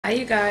Hi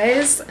you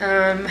guys,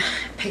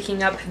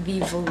 picking up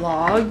the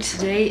vlog.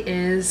 Today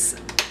is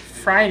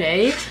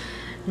Friday,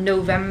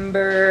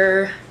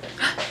 December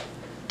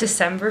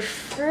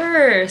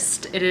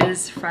 1st. It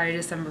is Friday,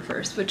 December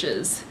 1st, which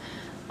is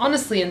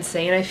honestly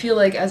insane. I feel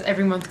like as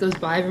every month goes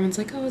by, everyone's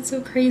like, oh, it's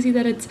so crazy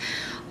that it's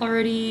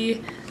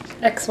already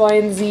X, Y,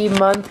 and Z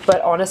month,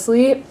 but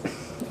honestly,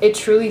 it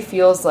truly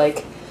feels like,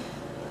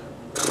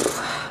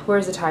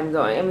 where's the time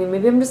going? I mean,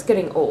 maybe I'm just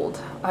getting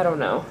old. I don't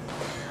know.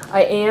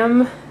 I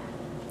am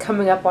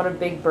coming up on a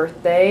big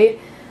birthday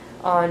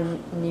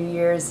on New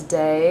Year's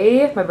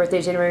Day. My birthday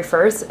is January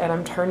 1st, and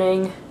I'm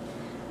turning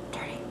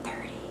 30.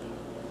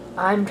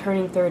 I'm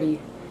turning 30.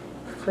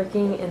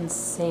 Freaking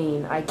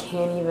insane. I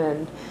can't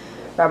even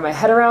wrap my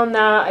head around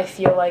that. I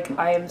feel like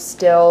I'm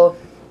still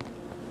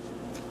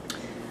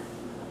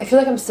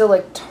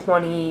like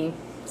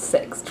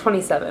 26,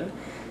 27.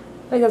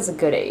 I think that's a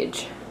good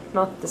age.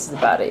 Not that this is a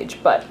bad age,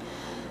 but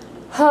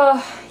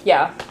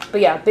yeah.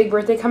 But yeah, big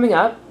birthday coming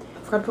up.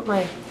 I forgot to put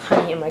my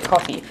honey in my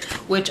coffee,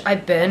 which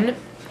I've been,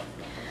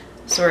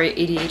 sorry,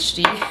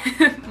 ADHD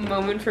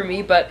moment for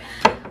me, but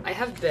I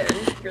have been,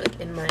 you're like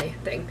in my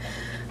thing,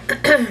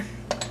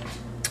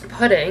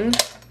 putting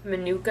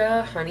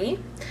Manuka honey.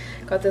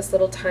 Got this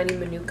little tiny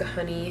Manuka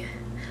honey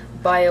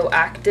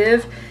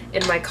bioactive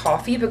in my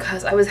coffee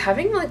because I was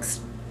having like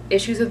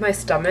issues with my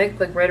stomach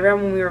like right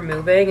around when we were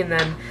moving, and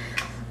then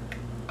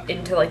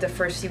into like the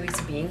first few weeks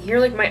of being here,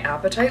 like my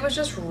appetite was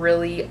just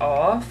really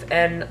off.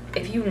 And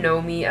if you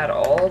know me at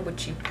all,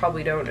 which you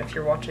probably don't if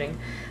you're watching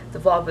the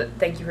vlog, but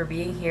thank you for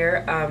being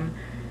here,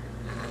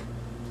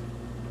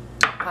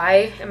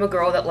 I am a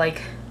girl that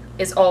like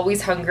is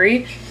always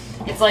hungry.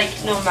 It's like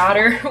no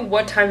matter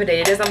what time of day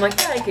it is, I'm like,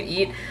 yeah, I could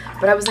eat,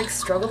 but I was like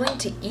struggling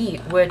to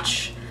eat,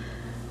 which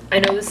I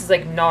know this is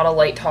like not a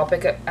light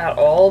topic at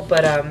all,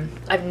 but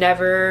I've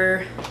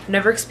never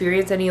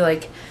experienced any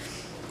like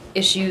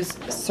issues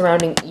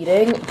surrounding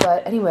eating.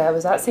 But anyway, I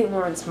was at St.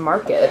 Lawrence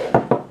Market.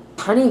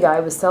 Honey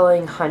guy was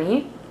selling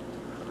honey,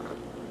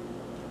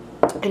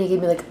 and he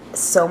gave me like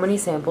so many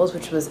samples,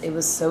 which was, it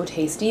was so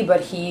tasty.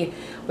 But he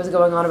was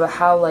going on about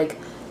how like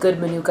good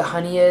Manuka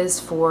honey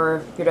is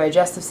for your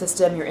digestive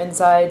system, your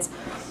insides,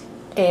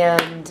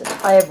 and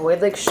I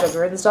avoid like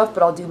sugar and stuff,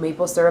 but I'll do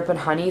maple syrup and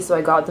honey. So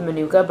I got the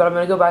Manuka, but I'm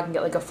gonna go back and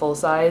get like a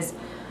full-size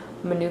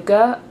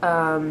Manuka.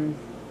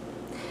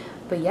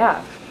 But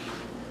yeah,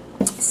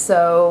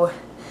 so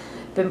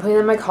been putting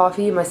in my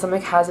coffee. My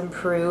stomach has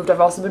improved.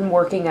 I've also been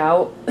working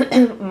out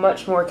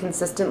much more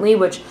consistently,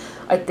 which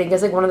I think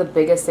is like one of the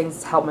biggest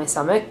things to help my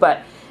stomach.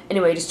 But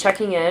anyway, just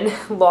checking in,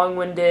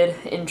 long-winded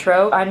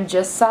intro. I'm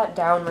just sat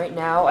down right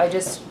now. I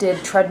just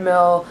did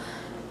treadmill,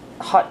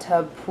 hot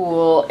tub,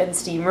 pool, and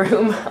steam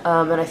room,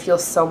 and I feel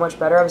so much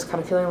better. I was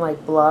kind of feeling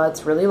like blah.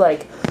 It's really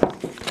like,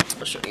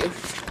 I'll show you.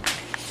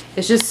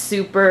 It's just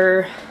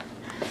super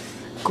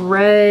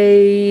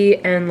gray,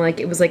 and like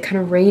it was like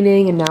kind of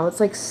raining, and now it's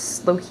like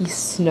low-key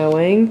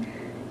snowing.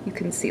 You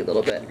can see a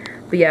little bit,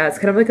 but yeah, it's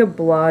kind of like a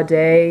blah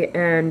day.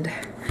 And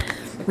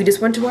we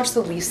just went to watch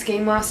the Leafs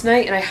game last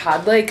night, and I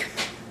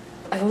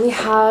only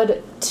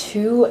had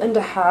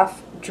 2.5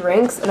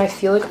 drinks, and I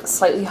feel like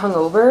slightly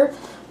hungover,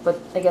 but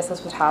I guess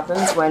that's what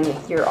happens when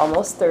you're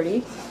almost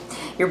 30.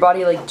 Your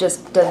body like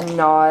just does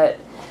not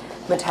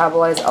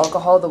metabolize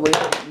alcohol the way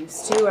that it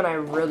used to, and I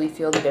really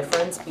feel the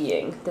difference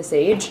being this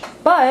age.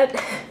 But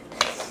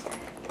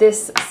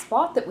this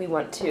spot that we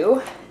went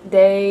to,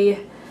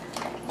 it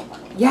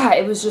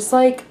was just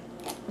like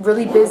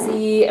really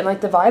busy, and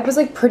like the vibe was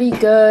like pretty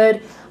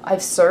good.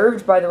 I've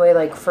served, by the way,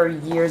 like for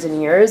years and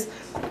years,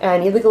 and I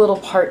need like a little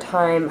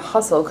part-time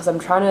hustle because I'm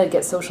trying to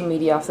get social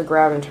media off the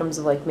ground in terms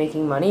of like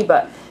making money,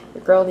 but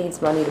your girl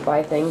needs money to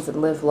buy things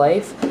and live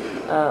life.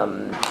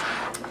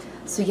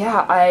 So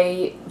yeah,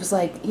 I was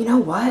like, you know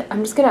what?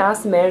 I'm just gonna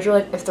ask the manager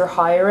like if they're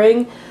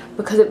hiring,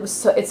 because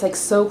it's like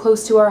so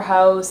close to our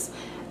house,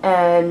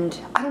 and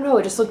I don't know,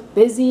 it just looked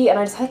busy, and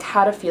I just like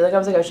had a feeling. I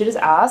was like, I should just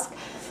ask.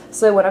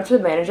 So I went up to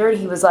the manager, and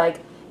he was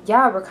like,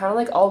 yeah, we're kind of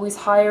like always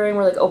hiring.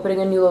 We're like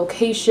opening a new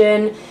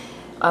location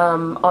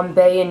on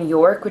Bay in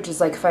York, which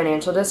is like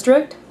financial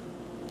district.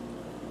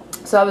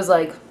 So I was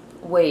like,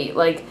 wait,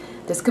 like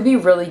this could be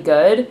really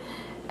good.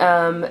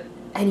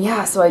 And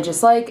yeah, so I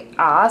just like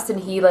asked, and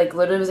he like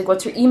literally was like,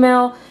 what's your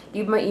email?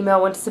 Gave my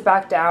email, went to sit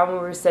back down when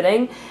we were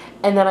sitting,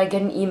 and then I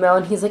get an email,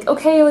 and he's like,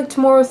 okay, like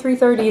tomorrow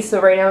 3:30. So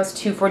right now it's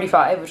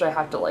 2:45, which I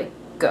have to like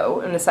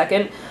go in a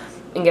second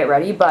and get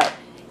ready. But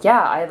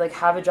yeah, I like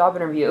have a job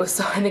interview,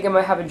 so I think I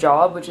might have a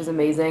job, which is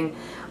amazing.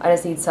 I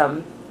just need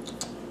some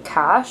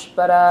cash,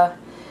 but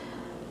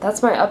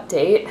that's my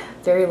update.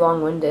 Very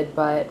long-winded,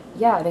 but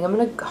yeah, I think I'm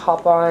gonna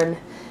hop on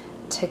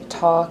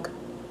TikTok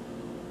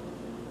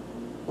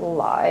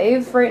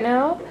live right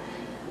now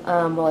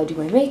while I do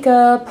my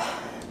makeup,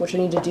 which I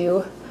need to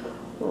do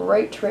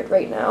right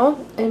now.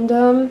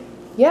 And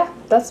yeah,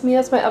 that's me.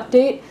 That's my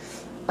update.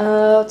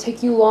 I'll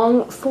take you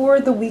along for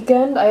the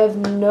weekend. I have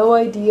no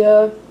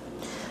idea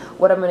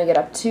what I'm gonna get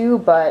up to,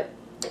 but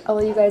I'll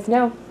let you guys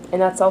know.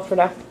 And that's all for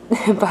now.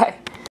 Bye.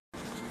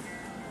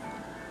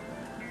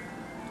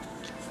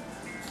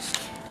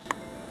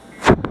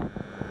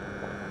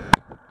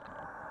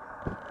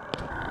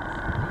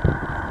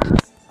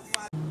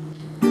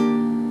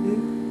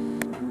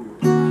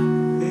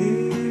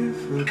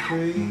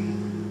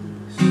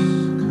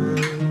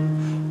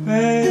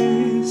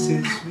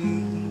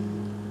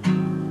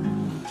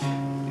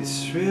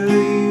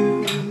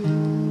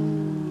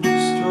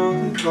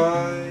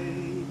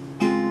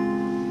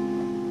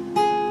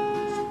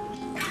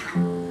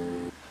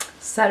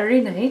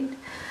 Saturday night.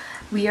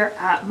 We are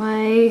at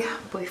my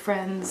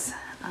boyfriend's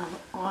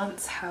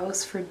aunt's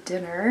house for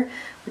dinner,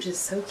 which is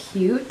so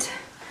cute.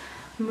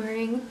 I'm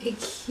wearing a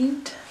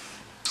cute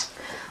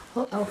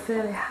little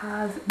outfit. I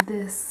have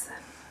this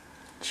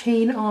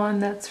chain on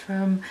that's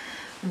from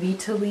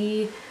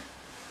Vitaly.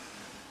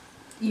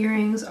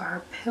 Earrings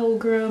are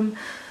Pilgrim.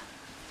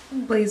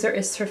 Blazer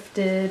is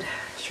thrifted.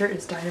 Shirt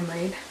is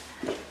Dynamite.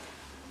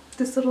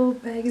 This little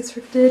bag is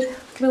thrifted.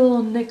 Got a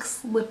little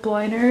NYX lip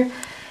liner.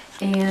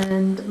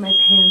 And my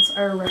pants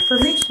are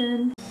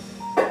Reformation.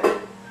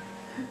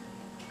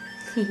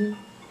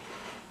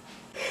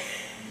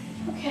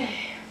 Okay.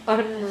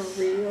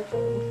 Unreal.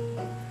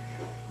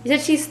 You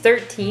said she's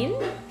 13?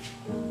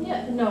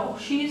 Yeah, no,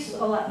 she's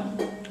 11.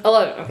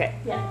 11, okay.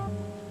 Yeah.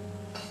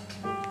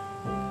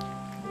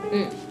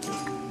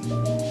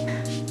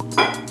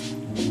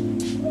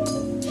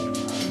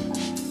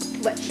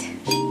 What?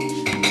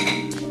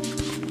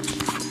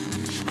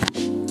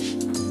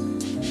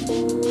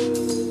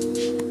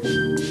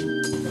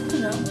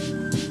 No.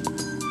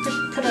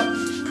 Put up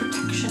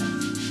protection.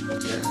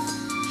 Yeah.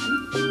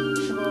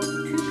 About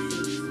 2 feet.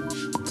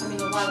 I mean,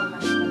 a lot of them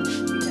have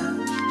to be done.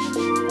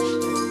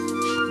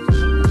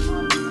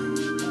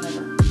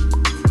 Whatever.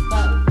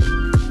 But,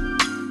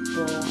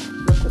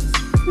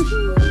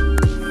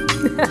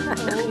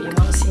 oh, you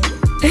want to see it?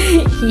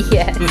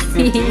 Yes.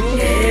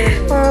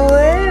 Oh,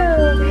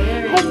 wow.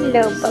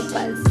 Hello,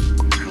 papas.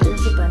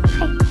 There's a bunny.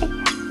 Hi.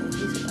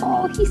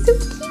 Oh, he's so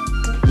cute.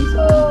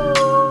 Oh.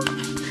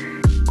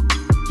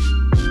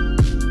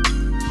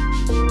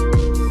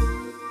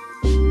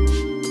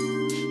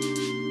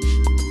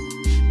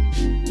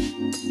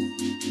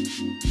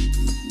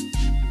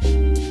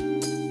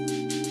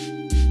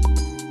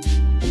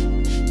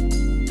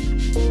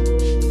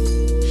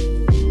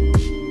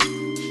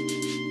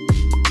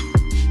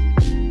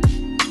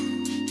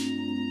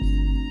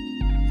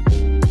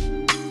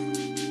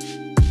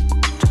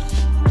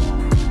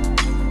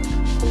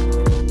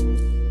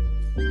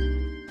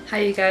 Hi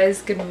you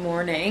guys, good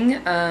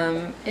morning.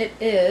 It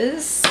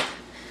is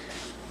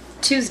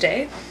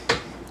Tuesday,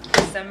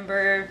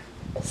 December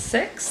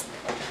 6th,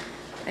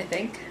 I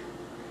think.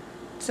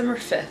 December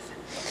 5th,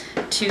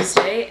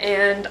 Tuesday,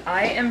 and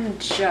I am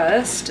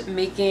just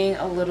making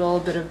a little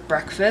bit of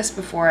breakfast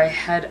before I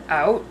head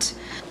out.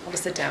 I'll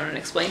just sit down and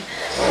explain.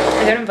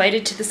 I got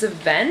invited to this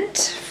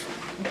event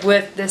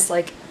with this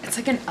it's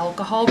like an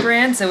alcohol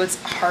brand, so it's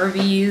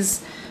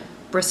Harvey's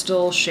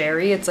Bristol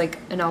Sherry. It's like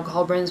an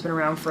alcohol brand that's been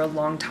around for a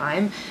long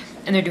time,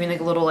 and they're doing like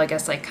a little, I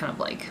guess, like kind of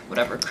like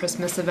whatever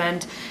Christmas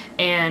event,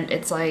 and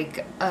it's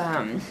like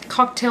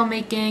cocktail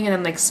making and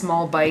then like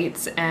small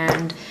bites.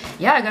 And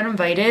yeah, I got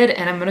invited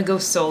and I'm gonna go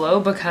solo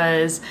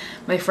because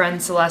my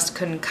friend Celeste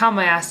couldn't come.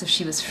 I asked if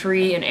she was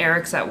free and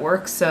Eric's at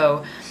work,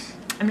 so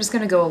I'm just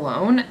gonna go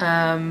alone.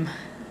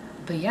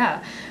 But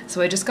yeah,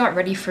 so I just got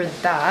ready for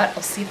that.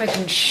 I'll see if I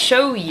can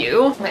show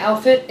you. My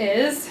outfit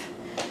is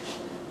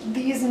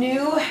these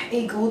new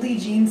A Goldie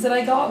jeans that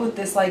I got with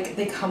this, like,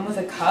 they come with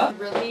a cup.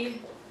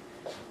 Really,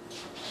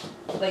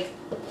 like,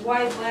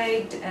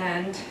 wide-legged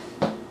and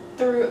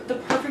they're the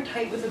perfect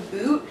height with a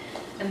boot.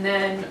 And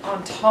then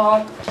on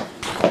top,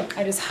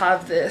 I just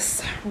have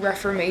this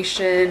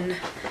Reformation,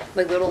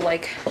 like, little,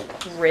 like,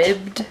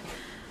 ribbed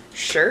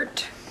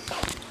shirt.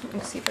 Let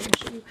me see if I can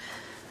show you.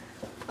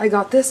 I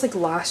got this, like,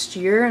 last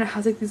year, and it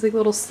has, like, these, like,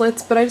 little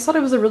slits, but I just thought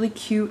it was a really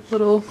cute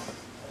little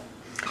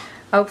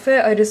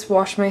outfit. I just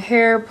washed my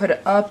hair, put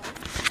it up,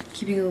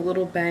 keeping the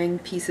little bang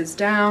pieces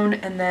down,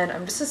 and then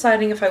I'm just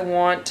deciding if I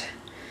want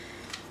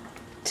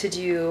to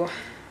do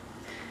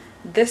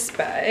this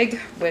bag,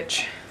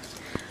 which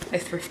I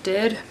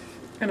thrifted,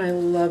 and I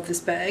love this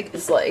bag.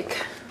 It's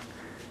like,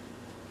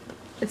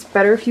 it's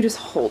better if you just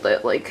hold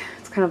it, like,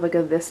 it's kind of like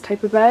a this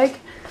type of bag,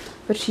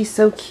 but she's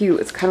so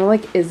cute. It's kind of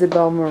like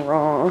Isabel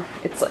Marant.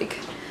 It's like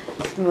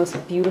the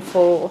most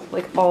beautiful,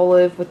 like,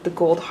 olive with the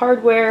gold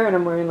hardware, and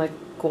I'm wearing like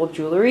gold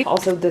jewelry.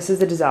 Also, this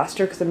is a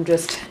disaster because I'm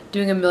just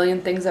doing a million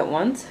things at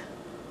once.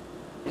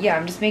 Yeah,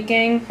 I'm just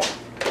making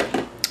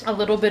a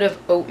little bit of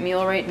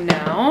oatmeal right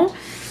now.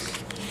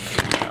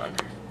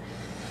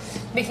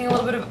 Making a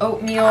little bit of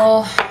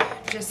oatmeal,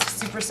 just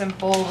super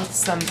simple with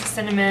some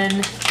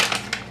cinnamon,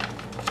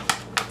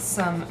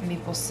 some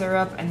maple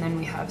syrup, and then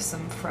we have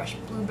some fresh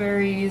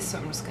blueberries, so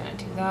I'm just gonna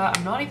do that.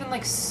 I'm not even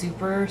like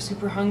super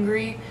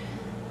hungry,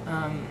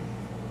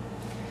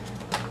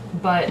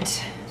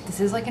 but this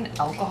is like an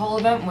alcohol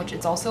event, which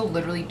it's also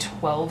literally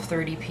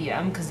 12:30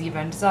 p.m. because the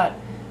event is at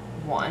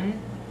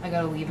 1. I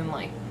gotta leave in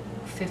like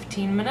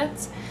 15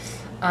 minutes.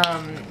 But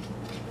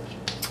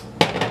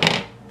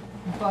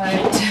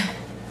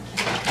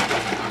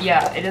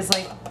yeah, it is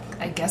like,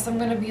 I guess I'm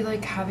gonna be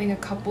like having a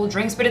couple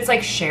drinks, but it's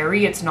like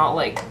sherry, it's not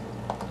like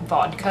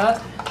vodka,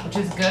 which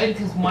is good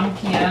because 1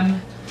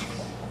 p.m.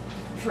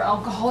 for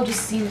alcohol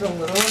just seems a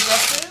little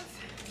aggressive,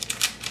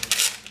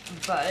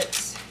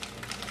 but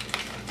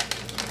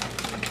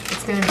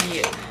it's gonna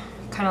be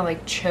kind of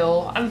like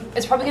chill.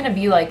 It's probably gonna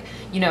be like,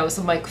 you know,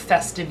 some like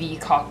festive-y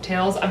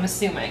cocktails, I'm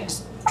assuming.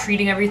 Just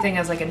treating everything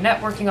as like a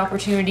networking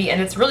opportunity,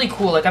 and it's really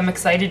cool. Like I'm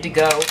excited to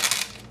go.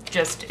 It's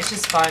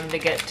just fun to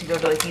get to go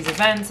to like these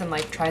events and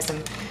like try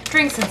some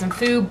drinks and some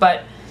food.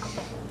 But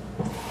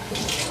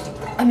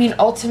I mean,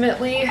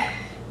 ultimately,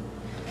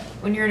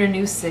 when you're in a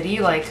new city,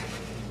 like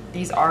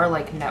these are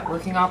like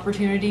networking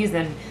opportunities,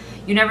 and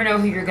you never know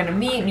who you're gonna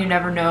meet, and you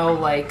never know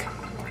like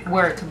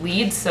where it could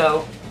lead.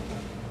 So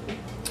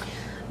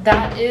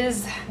that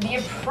is the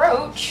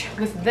approach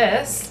with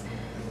this.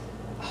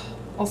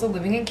 Also,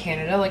 living in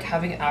Canada, like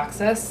having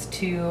access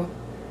to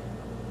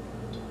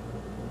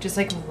just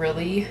like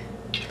really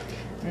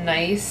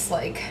nice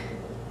like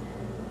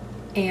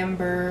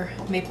amber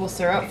maple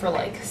syrup for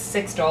like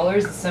 $6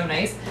 is so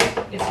nice.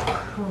 It's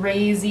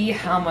crazy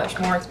how much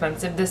more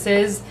expensive this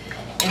is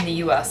in the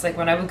US. Like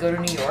when I would go to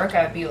New York,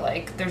 I'd be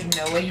like, there's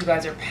no way you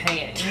guys are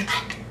paying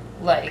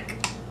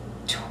like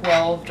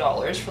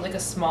 $12 for like a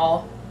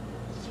small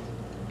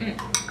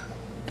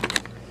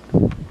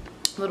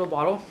little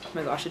bottle. Oh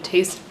my gosh, it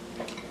tastes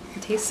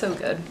so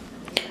good.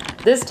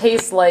 This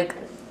tastes like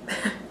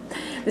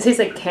this tastes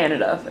like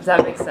Canada, if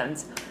that makes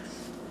sense.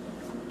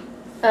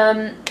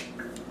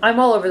 I'm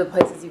all over the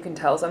place, as you can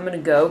tell, so I'm gonna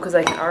go because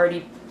I can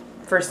already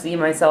foresee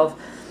myself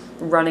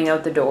running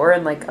out the door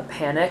in like a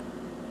panic.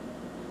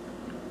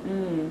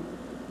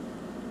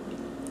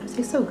 It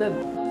tastes so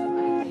good.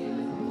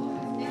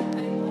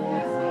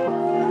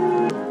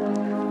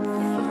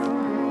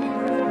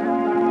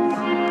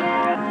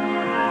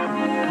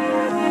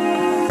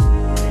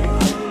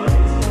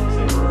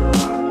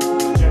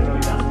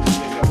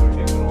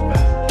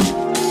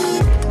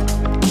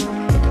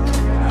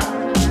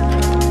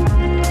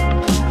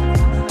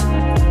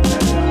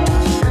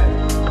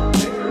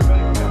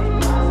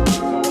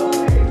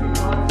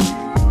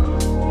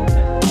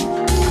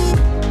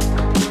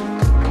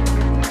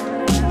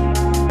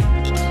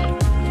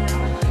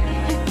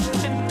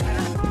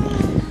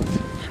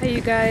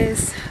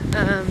 Guys,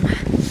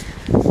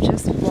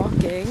 just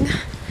walking.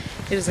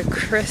 It is a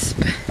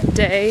crisp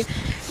day,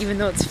 even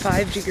though it's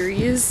 5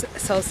 degrees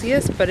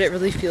Celsius, but it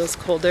really feels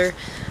colder.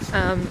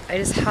 I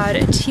just had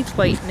a teeth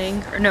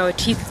whitening, or no, a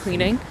teeth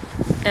cleaning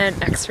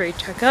and x-ray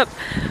checkup,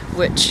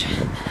 which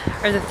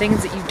are the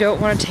things that you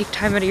don't want to take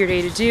time out of your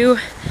day to do,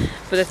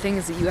 but the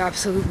things that you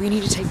absolutely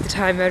need to take the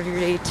time out of your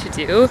day to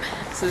do.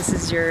 So this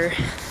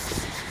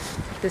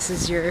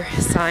is your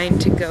sign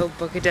to go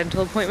book a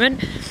dental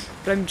appointment.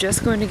 But I'm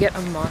just going to get a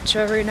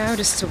matcha right now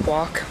just to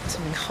walk with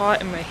something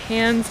hot in my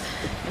hands.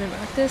 And I'm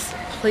at this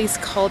place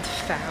called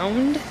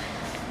Found.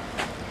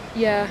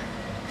 Yeah,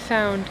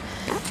 Found.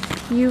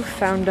 You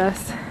found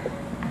us.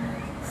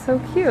 So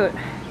cute.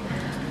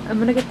 I'm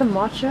gonna get the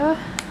matcha.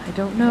 I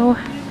don't know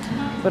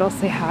what else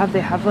they have. They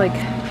have like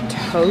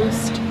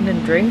toast and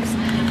then drinks.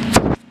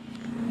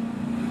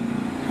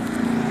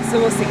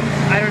 So we'll see.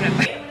 I don't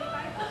know.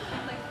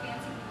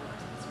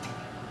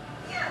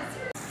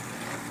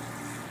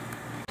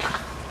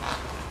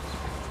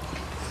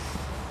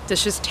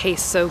 This just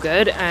tastes so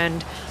good,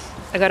 and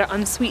I got it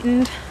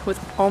unsweetened with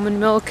almond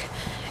milk,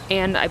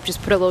 and I've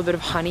just put a little bit of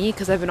honey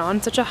because I've been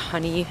on such a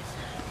honey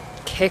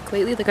kick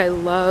lately. Like I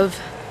love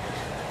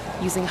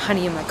using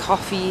honey in my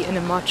coffee and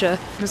in matcha.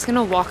 I'm just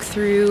gonna walk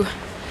through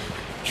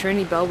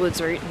Trinity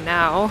Bellwoods right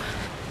now.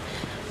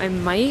 I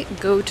might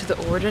go to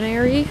The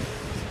Ordinary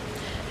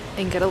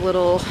and get a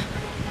little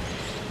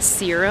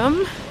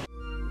serum.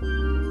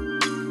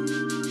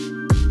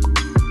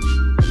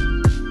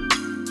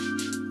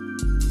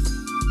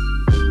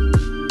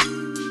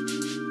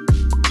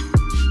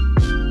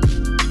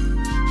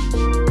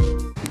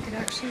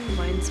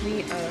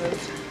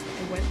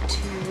 I went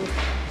to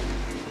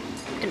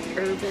an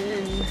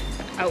Urban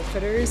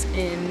Outfitters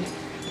in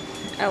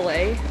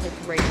LA,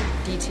 like right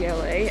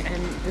DTLA,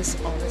 and this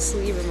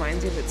honestly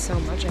reminds me of it so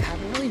much. I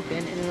haven't really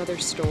been in another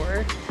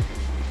store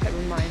that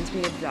reminds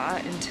me of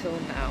that until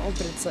now,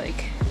 but it's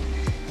like,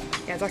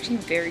 yeah, it's actually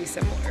very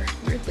similar,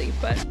 weirdly,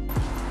 but.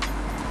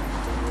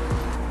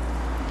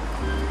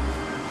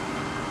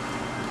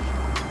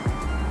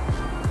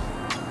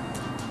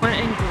 Went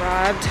and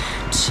grabbed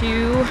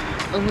 2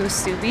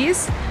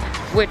 omusubis,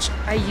 which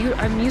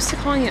I'm used to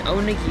calling it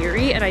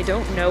onigiri, and I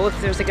don't know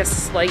if there's like a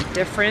slight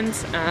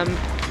difference.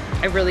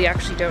 I really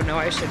actually don't know.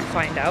 I should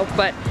find out,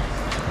 but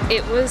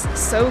it was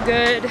so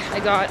good. I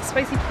got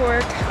spicy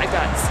pork, I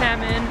got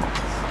salmon,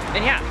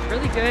 and yeah,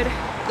 really good.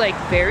 Like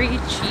very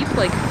cheap,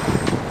 like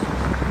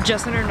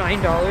just under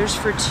 $9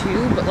 for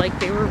 2, but like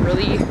they were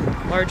really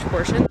large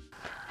portions.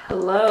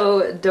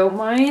 Hello, don't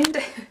mind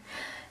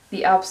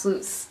the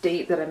absolute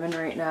state that I'm in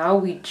right now.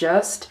 We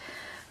just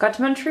got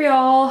to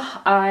Montreal.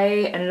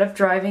 I ended up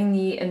driving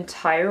the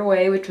entire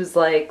way, which was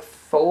like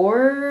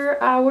 4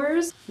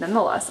 hours.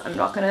 Nonetheless, I'm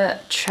not gonna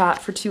chat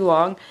for too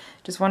long.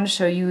 Just wanted to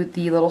show you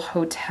the little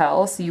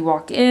hotel. So you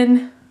walk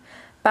in,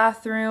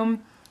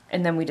 bathroom,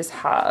 and then we just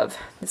have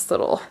this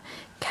little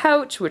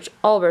couch, which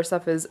all of our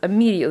stuff is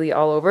immediately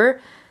all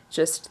over.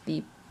 Just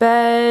the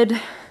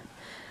bed,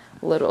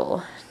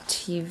 little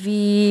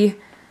TV,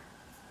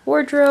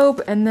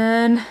 wardrobe, and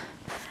then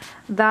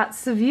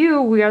that's the view.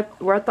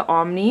 We're at the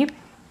Omni,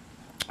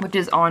 which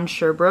is on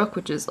Sherbrooke,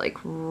 which is like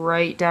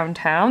right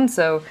downtown.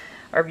 So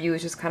our view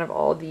is just kind of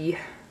all the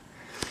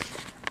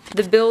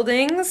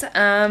buildings.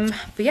 But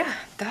yeah,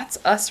 that's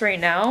us right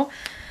now.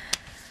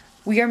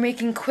 We are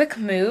making quick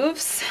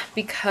moves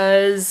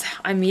because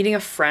I'm meeting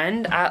a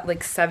friend at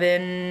like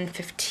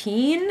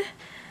 7:15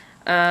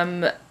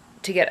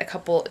 to get a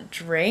couple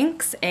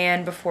drinks,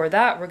 and before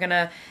that we're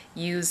gonna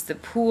use the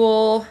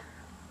pool,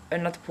 or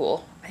not the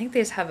pool, I think they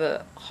just have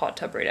a hot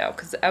tub right now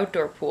because the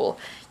outdoor pool,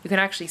 you can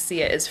actually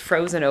see it is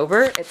frozen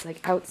over. It's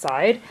like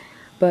outside,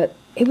 but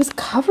it was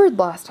covered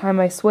last time,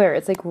 I swear.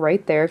 It's like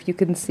right there if you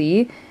can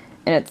see,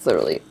 and it's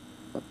literally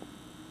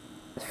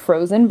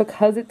frozen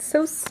because it's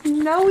so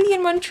snowy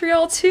in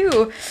Montreal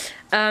too.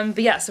 But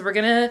yeah, so we're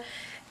gonna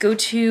go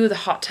to the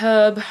hot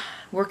tub,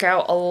 work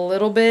out a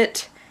little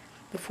bit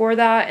before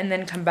that, and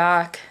then come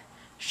back,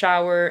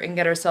 shower, and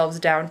get ourselves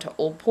down to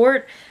Old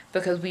Port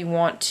because we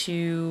want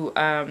to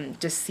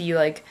just see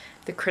like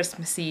the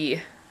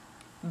Christmassy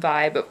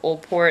vibe of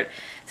Old Port.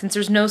 Since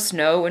there's no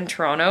snow in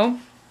Toronto,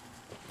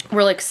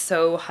 we're like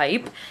so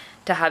hype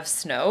to have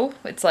snow.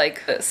 It's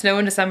like snow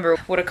in December,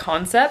 what a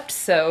concept.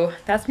 So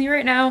that's me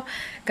right now.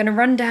 Gonna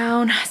run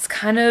down. It's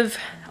kind of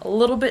a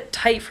little bit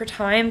tight for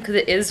time because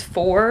it is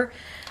 4.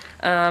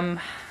 But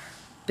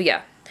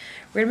yeah,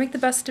 we're gonna make the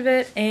best of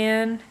it,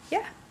 and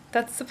yeah,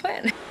 that's the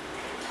plan.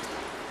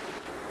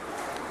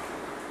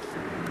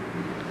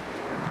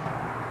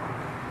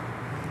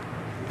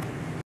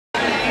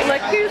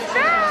 Look who's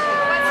back!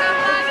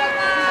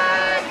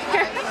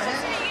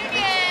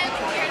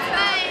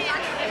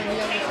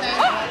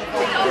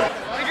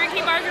 We're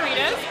drinking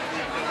margaritas.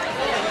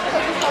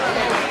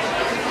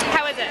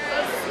 How is it?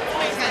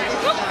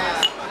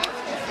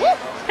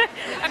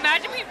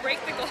 Imagine we break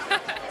the glass.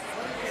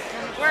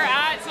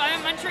 So I'm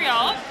in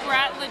Montreal. We're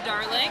at Le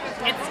Darling.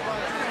 It's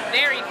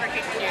very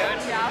freaking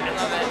cute. Yeah. I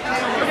love it.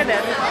 Look at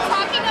this. We're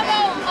talking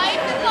about life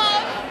and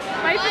love.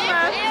 Life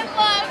and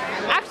love.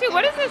 Actually,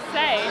 what does this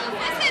say?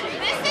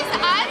 This is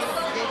us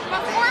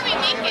before we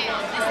make it.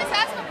 This is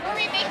us before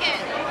we make it.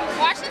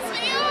 Watch this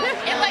video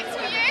in like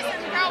 2 years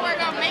and girl, we're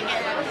gonna make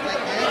it.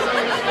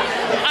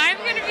 I'm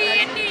gonna be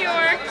in New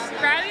York.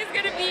 Riley's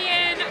gonna be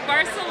in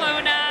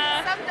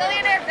Barcelona. Some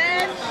billionaire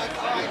bitch.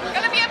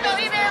 Gonna be a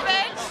billionaire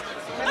bitch.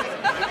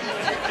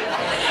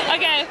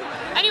 Okay.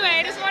 Anyway,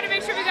 I just want to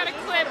make sure we got a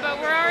clip, but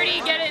we're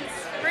getting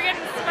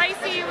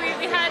spicy.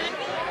 We had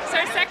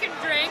our second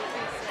drink.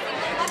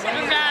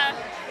 And,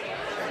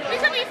 we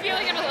could be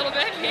feeling it a little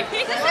bit,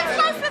 maybe. This is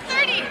close to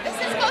 30. This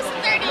is close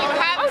to 30. You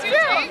have 2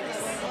 drinks.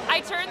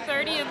 I turned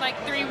 30 in like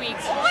 3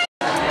 weeks.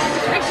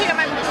 Actually, I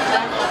might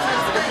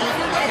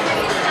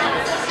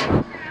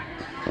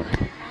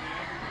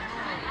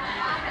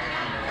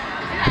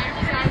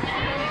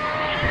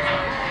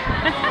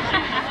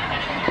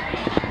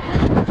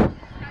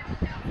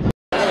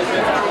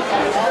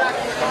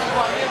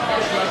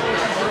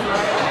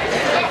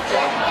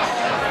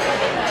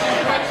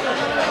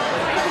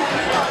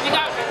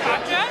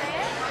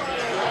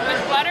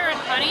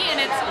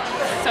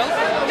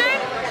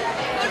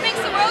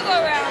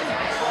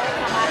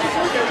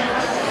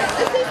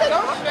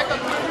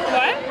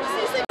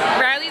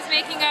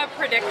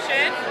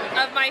prediction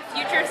of my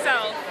future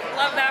self.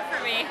 Love that for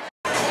me.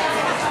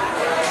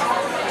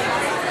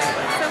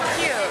 So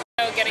cute.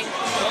 So getting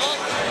cool.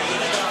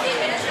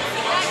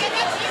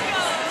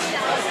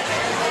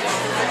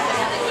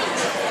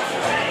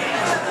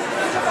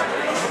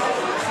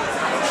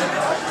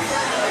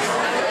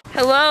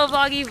 Hello,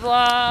 vloggy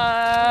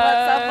vlog.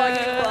 What's up,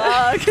 vloggy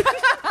vlog?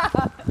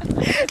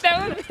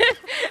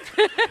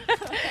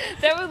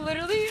 That would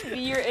literally be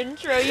your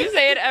intro. You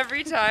say it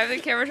every time the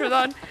camera turns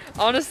on.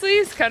 Honestly,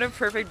 it's kind of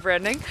perfect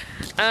branding.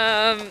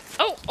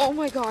 Oh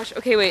my gosh.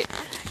 Okay, wait.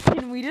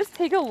 Can we just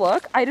take a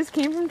look? I just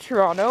came from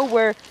Toronto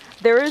where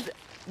we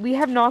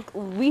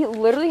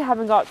literally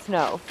haven't got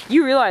snow.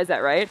 You realize that,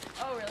 right?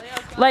 Oh, really?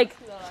 Like,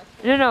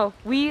 no,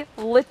 we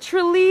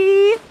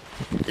literally,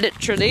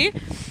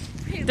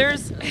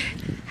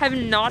 have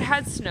not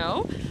had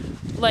snow.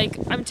 Like,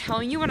 I'm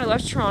telling you, when I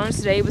left Toronto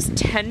today, it was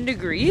 10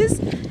 degrees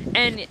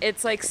and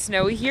it's like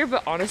snowy here,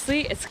 but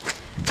honestly, it's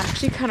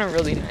actually kind of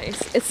really nice.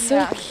 It's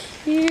so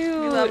cute.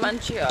 We love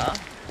Montreal.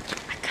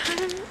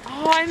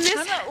 I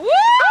miss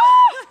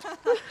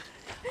Woo!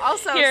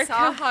 Also, Here,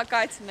 saw a hot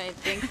guy tonight.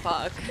 Think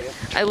fuck.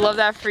 I love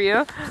that for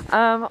you.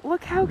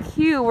 Look how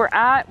cute. We're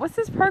at, what's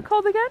this park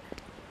called again?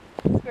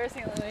 Square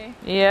St. Louis.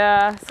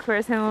 Yeah,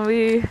 Square St.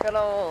 Louis. Good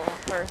old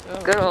first.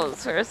 Good old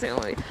Square St.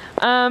 Louis.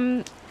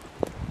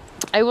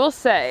 I will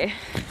say,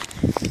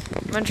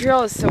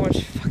 Montreal is so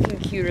much fucking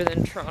cuter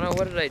than Toronto.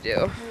 What did I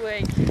do?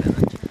 Way cuter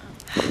than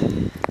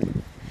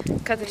Toronto.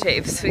 Cut the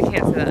tapes. We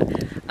can't say that.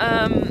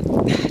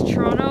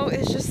 Toronto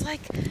is just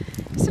like,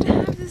 it doesn't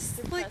have this,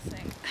 like,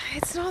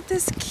 it's not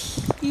this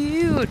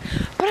cute.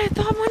 But I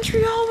thought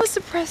Montreal was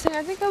depressing.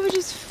 I think I was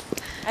just,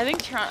 I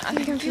think Toronto. I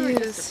think you were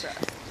just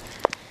depressed.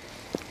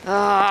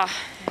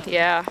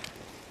 Yeah.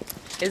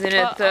 Isn't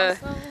it the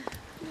Also,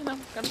 you know,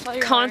 gotta follow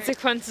your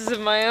consequences of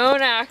my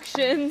own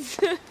actions?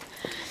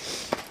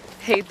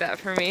 Hate that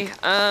for me.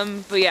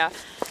 But yeah.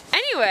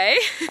 Anyway,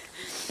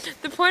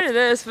 the point of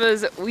this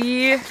was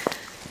we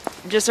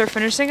just are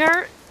finishing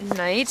our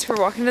night. We're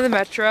walking to the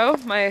metro.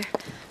 My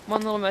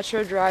one little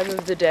metro drive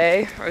of the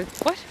day. Or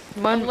what?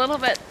 A little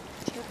bit.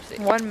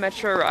 One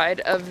metro ride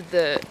of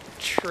the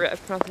trip,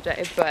 not the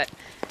day, but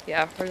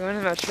yeah, we're going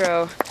to the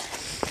metro.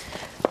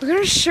 We're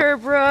going to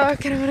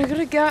Sherbrooke, and I'm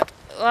gonna go.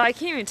 Well, I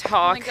can't even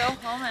talk. I'm gonna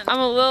go home and I'm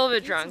a little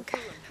bit drunk.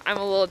 I'm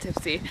a little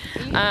tipsy.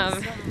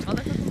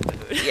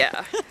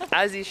 Yeah,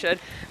 as you should.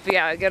 But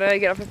yeah, gonna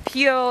get off a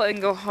peel and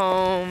go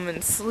home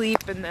and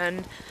sleep, and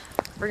then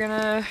we're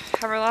gonna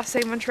have our last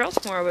day in Montreal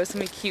tomorrow, but it's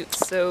gonna be cute.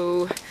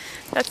 So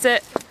that's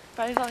it.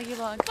 bye vloggy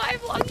vlog. Bye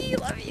vloggy,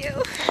 love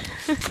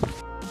you.